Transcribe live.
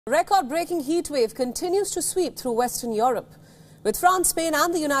Record-breaking heatwave continues to sweep through Western Europe. With France, Spain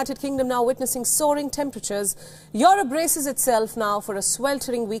and the United Kingdom now witnessing soaring temperatures, Europe braces itself now for a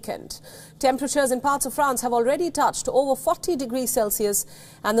sweltering weekend. Temperatures in parts of France have already touched over 40 degrees Celsius,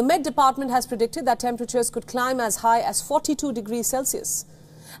 and the Met Department has predicted that temperatures could climb as high as 42 degrees Celsius,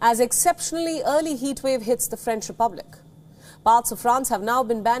 as exceptionally early heatwave hits the French Republic. Parts of France have now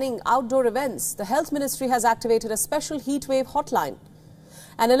been banning outdoor events. The Health Ministry has activated a special heatwave hotline.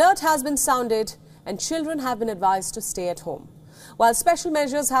 An alert has been sounded and children have been advised to stay at home, while special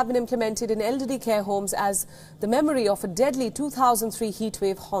measures have been implemented in elderly care homes as the memory of a deadly 2003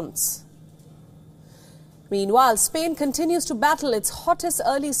 heatwave haunts. Meanwhile, Spain continues to battle its hottest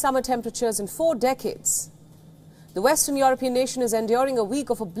early summer temperatures in 4 decades. The Western European nation is enduring a week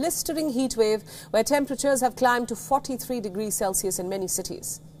of a blistering heatwave where temperatures have climbed to 43 degrees Celsius in many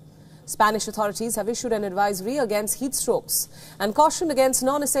cities. Spanish authorities have issued an advisory against heat strokes and cautioned against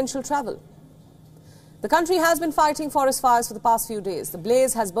non-essential travel. The country has been fighting forest fires for the past few days. The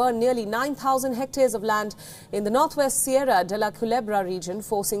blaze has burned nearly 9,000 hectares of land in the northwest Sierra de la Culebra region,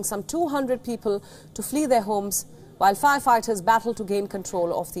 forcing some 200 people to flee their homes while firefighters battle to gain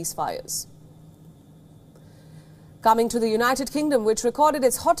control of these fires. Coming to the United Kingdom, which recorded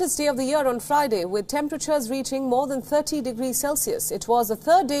its hottest day of the year on Friday, with temperatures reaching more than 30 degrees Celsius. It was the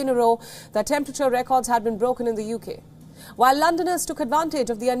 3rd day in a row that temperature records had been broken in the UK. While Londoners took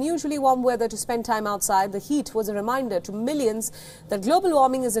advantage of the unusually warm weather to spend time outside, the heat was a reminder to millions that global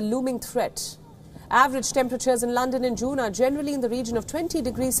warming is a looming threat. Average temperatures in London in June are generally in the region of 20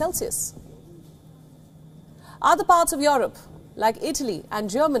 degrees Celsius. Other parts of Europe, like Italy and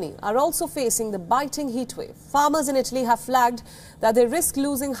Germany, are also facing the biting heatwave. Farmers in Italy have flagged that they risk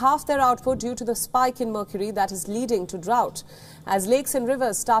losing half their output due to the spike in mercury that is leading to drought, as lakes and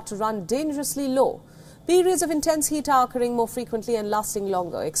rivers start to run dangerously low. Periods of intense heat are occurring more frequently and lasting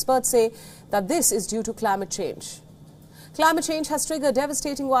longer. Experts say that this is due to climate change. Climate change has triggered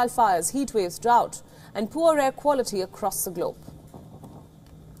devastating wildfires, heat waves, drought, and poor air quality across the globe.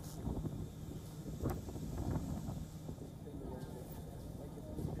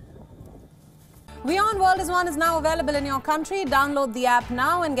 WION World is now available in your country. Download the app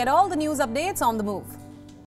now and get all the news updates on the move.